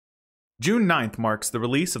June 9th marks the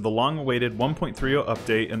release of the long-awaited 1.30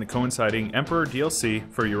 update and the coinciding Emperor DLC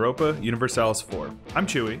for Europa Universalis IV. I'm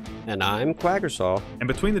Chewy. And I'm Quagersall. And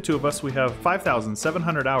between the two of us, we have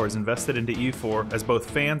 5,700 hours invested into EU4 as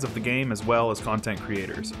both fans of the game as well as content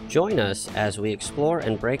creators. Join us as we explore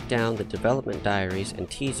and break down the development diaries and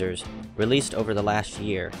teasers released over the last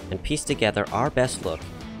year and piece together our best look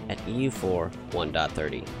at EU4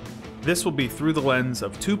 1.30. This will be through the lens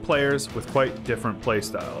of two players with quite different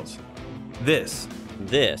playstyles. This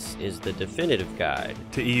is the definitive guide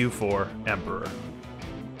to EU4 Emperor.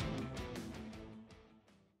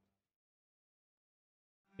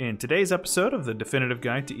 In today's episode of the Definitive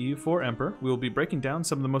Guide to EU4 Emperor, we will be breaking down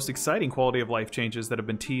some of the most exciting quality of life changes that have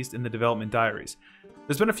been teased in the development diaries.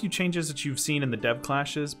 There's been a few changes that you've seen in the dev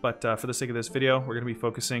clashes, but for the sake of this video, we're going to be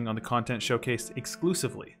focusing on the content showcased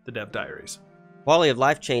exclusively the dev diaries. Quality of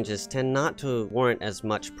life changes tend not to warrant as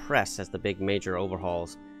much press as the big major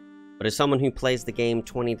overhauls. But as someone who plays the game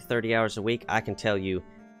 20 to 30 hours a week, I can tell you,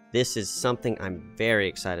 this is something I'm very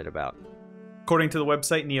excited about. According to the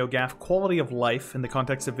website NeoGAF, quality of life in the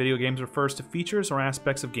context of video games refers to features or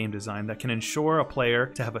aspects of game design that can ensure a player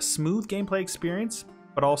to have a smooth gameplay experience,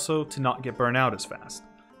 but also to not get burned out as fast.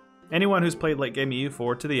 Anyone who's played late game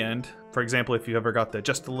EU4 to the end, for example if you ever got the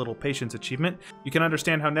Just a Little Patience achievement, you can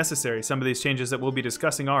understand how necessary some of these changes that we'll be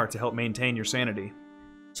discussing are to help maintain your sanity.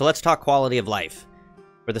 So let's talk quality of life.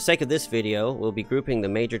 For the sake of this video, we'll be grouping the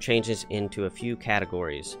major changes into a few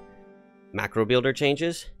categories. Macro builder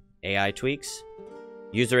changes, AI tweaks,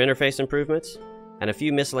 user interface improvements, and a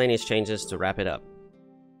few miscellaneous changes to wrap it up.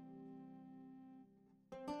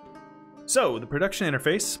 So, the production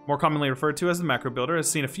interface, more commonly referred to as the macro builder, has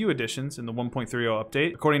seen a few additions in the 1.30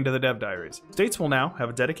 update, according to the dev diaries. States will now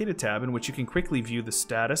have a dedicated tab in which you can quickly view the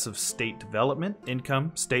status of state development,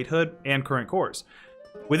 income, statehood, and current cores.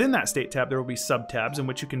 Within that state tab, there will be sub-tabs in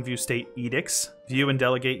which you can view state edicts, view and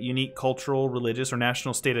delegate unique cultural, religious, or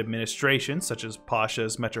national state administrations, such as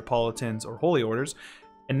pashas, metropolitans, or holy orders,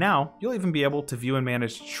 and now you'll even be able to view and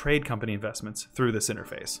manage trade company investments through this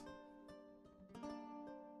interface.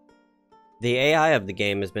 The AI of the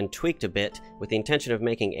game has been tweaked a bit with the intention of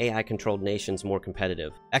making AI-controlled nations more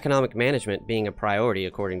competitive, economic management being a priority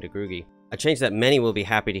according to Grugy. A change that many will be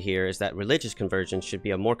happy to hear is that religious conversions should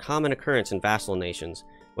be a more common occurrence in vassal nations,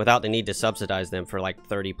 without the need to subsidize them for like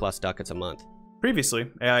 30 plus ducats a month. Previously,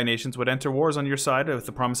 AI nations would enter wars on your side with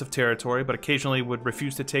the promise of territory, but occasionally would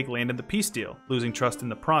refuse to take land in the peace deal, losing trust in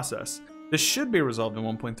the process. This should be resolved in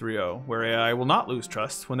 1.30, where AI will not lose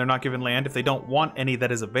trust when they're not given land if they don't want any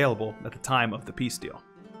that is available at the time of the peace deal.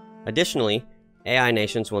 Additionally, AI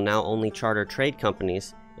nations will now only charter trade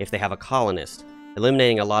companies if they have a colonist,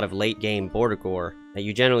 eliminating a lot of late-game border gore that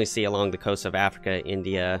you generally see along the coasts of Africa,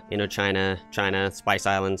 India, Indochina, China, Spice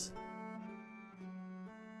Islands.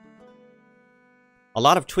 A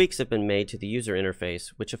lot of tweaks have been made to the user interface,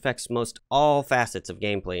 which affects most all facets of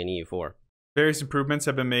gameplay in EU4. Various improvements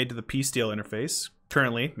have been made to the peace deal interface.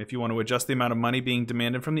 Currently, if you want to adjust the amount of money being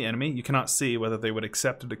demanded from the enemy, you cannot see whether they would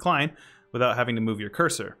accept or decline without having to move your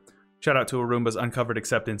cursor. Shout out to Arumba's Uncovered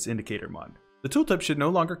Acceptance Indicator mod. The tooltip should no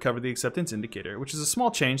longer cover the acceptance indicator, which is a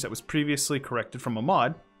small change that was previously corrected from a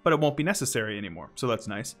mod, but it won't be necessary anymore, so that's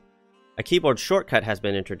nice. A keyboard shortcut has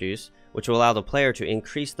been introduced, which will allow the player to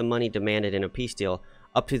increase the money demanded in a peace deal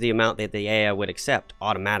up to the amount that the AI would accept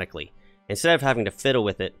automatically, instead of having to fiddle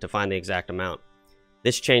with it to find the exact amount.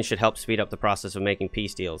 This change should help speed up the process of making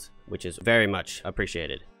peace deals, which is very much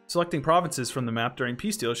appreciated. Selecting provinces from the map during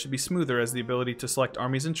peace deals should be smoother, as the ability to select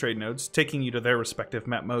armies and trade nodes, taking you to their respective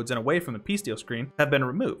map modes and away from the peace deal screen, have been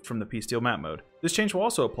removed from the peace deal map mode. This change will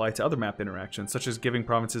also apply to other map interactions, such as giving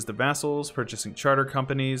provinces to vassals, purchasing charter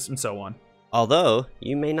companies, and so on. Although,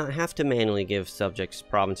 you may not have to manually give subjects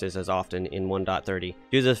provinces as often in 1.30,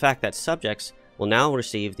 due to the fact that subjects will now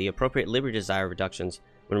receive the appropriate liberty desire reductions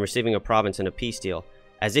when receiving a province in a peace deal,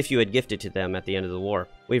 as if you had gifted to them at the end of the war.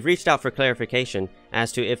 We've reached out for clarification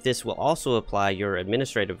as to if this will also apply your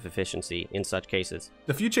administrative efficiency in such cases.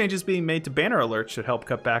 The few changes being made to banner alerts should help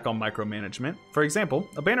cut back on micromanagement. For example,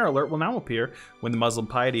 a banner alert will now appear when the Muslim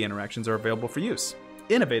piety interactions are available for use.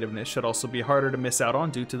 Innovativeness should also be harder to miss out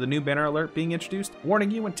on due to the new banner alert being introduced,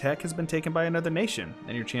 warning you when tech has been taken by another nation,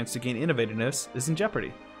 and your chance to gain innovativeness is in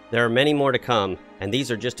jeopardy. There are many more to come, and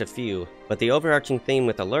these are just a few, but the overarching theme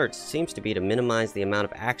with alerts seems to be to minimize the amount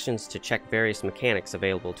of actions to check various mechanics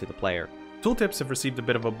available to the player. Tooltips have received a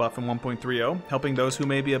bit of a buff in 1.30, helping those who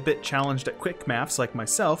may be a bit challenged at quick maths like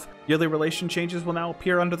myself. Yearly relation changes will now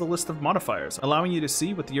appear under the list of modifiers, allowing you to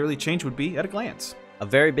see what the yearly change would be at a glance. A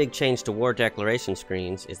very big change to war declaration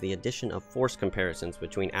screens is the addition of force comparisons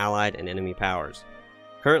between allied and enemy powers.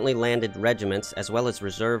 Currently landed regiments, as well as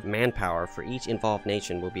reserve manpower for each involved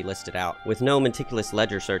nation will be listed out, with no meticulous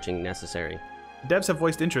ledger searching necessary. Devs have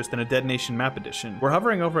voiced interest in a Dead Nation map edition, where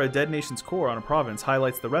hovering over a Dead Nation's core on a province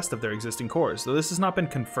highlights the rest of their existing cores, though this has not been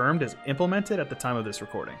confirmed as implemented at the time of this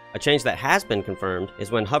recording. A change that has been confirmed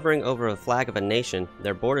is when hovering over a flag of a nation,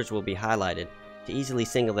 their borders will be highlighted to easily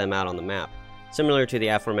single them out on the map, similar to the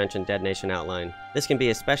aforementioned Dead Nation outline. This can be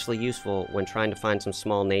especially useful when trying to find some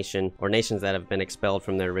small nation or nations that have been expelled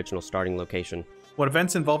from their original starting location. When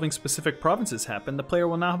events involving specific provinces happen, the player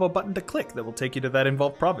will now have a button to click that will take you to that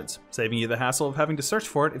involved province, saving you the hassle of having to search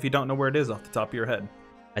for it if you don't know where it is off the top of your head.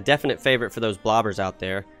 A definite favorite for those blobbers out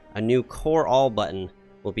there, a new Core All button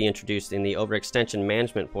will be introduced in the overextension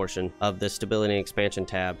management portion of the Stability and Expansion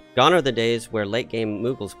tab. Gone are the days where late-game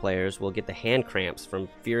Moogles players will get the hand cramps from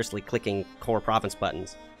furiously clicking core province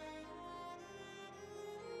buttons.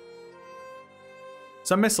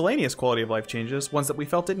 Some miscellaneous quality of life changes, ones that we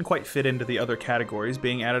felt didn't quite fit into the other categories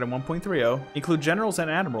being added in 1.30, include generals and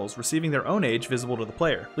admirals receiving their own age visible to the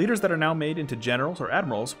player. Leaders that are now made into generals or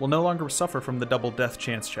admirals will no longer suffer from the double death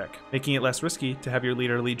chance check, making it less risky to have your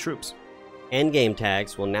leader lead troops. Endgame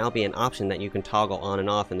tags will now be an option that you can toggle on and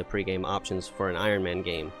off in the pregame options for an Iron Man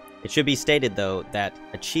game. It should be stated though that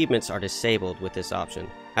achievements are disabled with this option.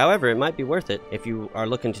 However, it might be worth it if you are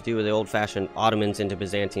looking to do the old-fashioned Ottomans into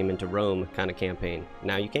Byzantium into Rome kind of campaign.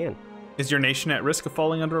 Now you can. Is your nation at risk of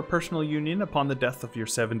falling under a personal union upon the death of your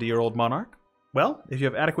 70-year-old monarch? Well, if you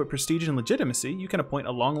have adequate prestige and legitimacy, you can appoint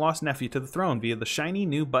a long-lost nephew to the throne via the shiny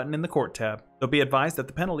new button in the court tab. Though be advised that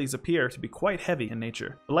the penalties appear to be quite heavy in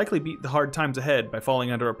nature. You'll likely beat the hard times ahead by falling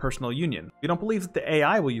under a personal union. We don't believe that the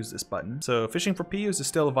AI will use this button, so fishing for PUs is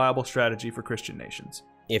still a viable strategy for Christian nations.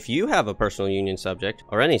 If you have a personal union subject,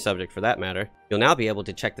 or any subject for that matter, you'll now be able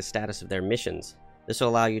to check the status of their missions. This will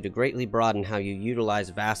allow you to greatly broaden how you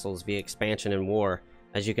utilize vassals via expansion and war,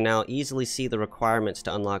 as you can now easily see the requirements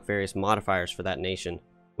to unlock various modifiers for that nation.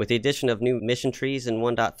 With the addition of new mission trees in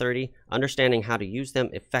 1.30, understanding how to use them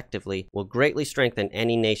effectively will greatly strengthen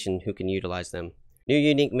any nation who can utilize them. New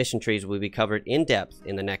unique mission trees will be covered in depth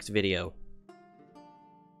in the next video.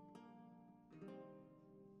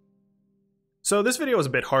 So this video is a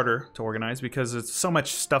bit harder to organize because it's so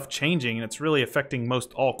much stuff changing and it's really affecting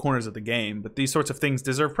most all corners of the game, but these sorts of things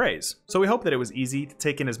deserve praise. So we hope that it was easy to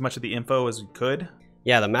take in as much of the info as we could.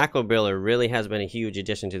 Yeah, the macro builder really has been a huge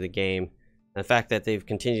addition to the game. The fact that they've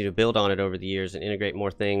continued to build on it over the years and integrate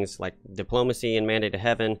more things like diplomacy and Mandate to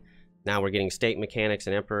Heaven. Now we're getting state mechanics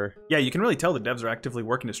and Emperor. Yeah, you can really tell the devs are actively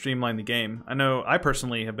working to streamline the game. I know I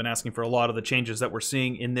personally have been asking for a lot of the changes that we're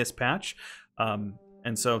seeing in this patch.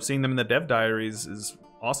 And so seeing them in the dev diaries is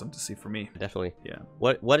awesome to see for me. Definitely. Yeah.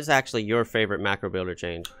 What is actually your favorite macro builder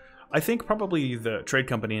change? I think probably the trade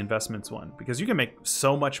company investments one, because you can make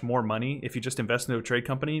so much more money if you just invest into a trade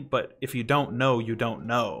company, but if you don't know, you don't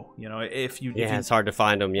know. You know, if you it's hard to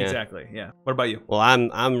find them. Yeah, exactly. Yeah. What about you? Well,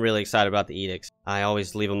 I'm really excited about the edicts. I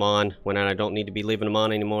always leave them on when I don't need to be leaving them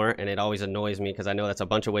on anymore, and it always annoys me because I know that's a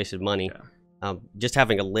bunch of wasted money. Yeah. Just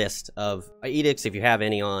having a list of edicts, if you have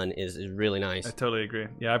any on, is really nice. I totally agree.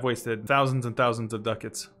 Yeah, I've wasted thousands and thousands of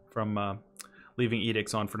ducats from leaving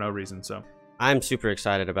edicts on for no reason. So I'm super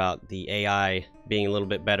excited about the AI being a little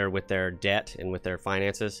bit better with their debt and with their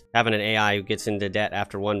finances. Having an AI who gets into debt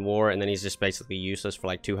after one war and then he's just basically useless for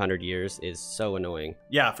like 200 years is so annoying.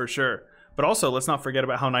 Yeah, for sure. But also, let's not forget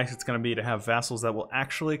about how nice it's going to be to have vassals that will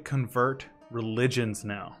actually convert religions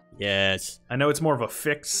now. Yes. I know it's more of a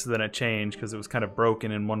fix than a change because it was kind of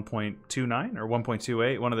broken in 1.29 or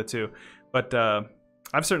 1.28, one of the two. But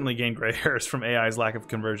I've certainly gained gray hairs from AI's lack of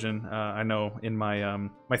conversion. I know in my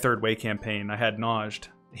my third way campaign, I had Najd.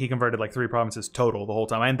 He converted like 3 provinces total the whole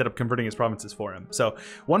time. I ended up converting his provinces for him. So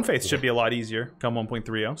one faith should be a lot easier come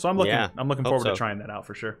 1.30. So I'm looking forward to trying that out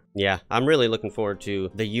for sure. Yeah, I'm really looking forward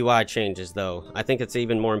to the UI changes though. I think it's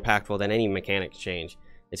even more impactful than any mechanics change.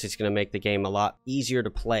 It's just going to make the game a lot easier to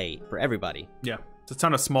play for everybody. Yeah. It's a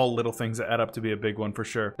ton of small little things that add up to be a big one for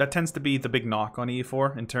sure. That tends to be the big knock on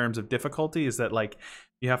EU4 in terms of difficulty, is that like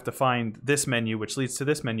you have to find this menu which leads to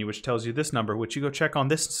this menu which tells you this number which you go check on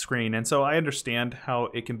this screen. And so I understand how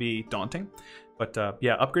it can be daunting. But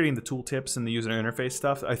yeah, upgrading the tooltips and the user interface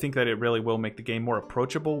stuff, I think that it really will make the game more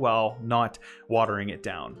approachable while not watering it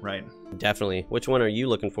down, right? Definitely. Which one are you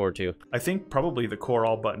looking forward to? I think probably the Core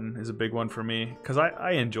All button is a big one for me because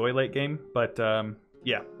I enjoy late game, but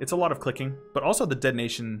yeah, it's a lot of clicking, but also the Dead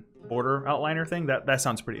Nation border outliner thing, that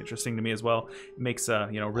sounds pretty interesting to me as well. It makes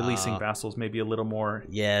you know, releasing vassals maybe a little more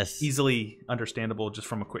easily understandable just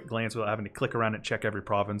from a quick glance without having to click around and check every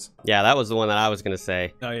province. Yeah, that was the one that I was going to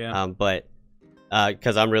say. Oh yeah. But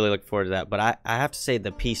because I'm really looking forward to that. But I have to say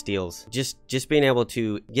the peace deals, just being able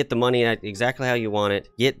to get the money exactly how you want it,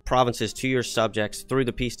 get provinces to your subjects through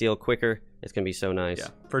the peace deal quicker, it's going to be so nice. Yeah,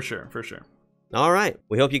 for sure, for sure. All right,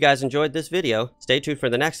 we hope you guys enjoyed this video. Stay tuned for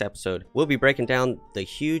the next episode. We'll be breaking down the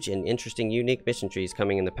huge and interesting unique mission trees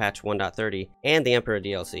coming in the patch 1.30 and the Emperor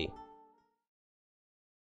DLC.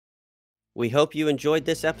 We hope you enjoyed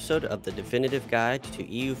this episode of the definitive guide to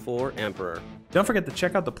EU4 Emperor. Don't forget to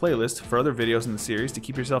check out the playlist for other videos in the series to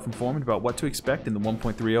keep yourself informed about what to expect in the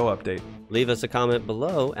 1.30 update. Leave us a comment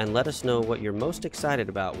below and let us know what you're most excited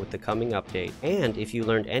about with the coming update, and if you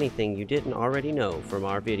learned anything you didn't already know from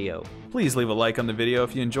our video. Please leave a like on the video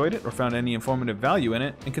if you enjoyed it or found any informative value in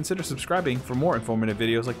it, and consider subscribing for more informative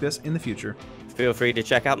videos like this in the future. Feel free to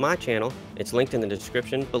check out my channel. It's linked in the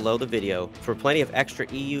description below the video for plenty of extra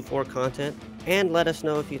EU4 content, and let us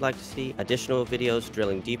know if you'd like to see additional videos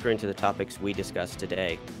drilling deeper into the topics we discussed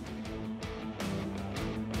today.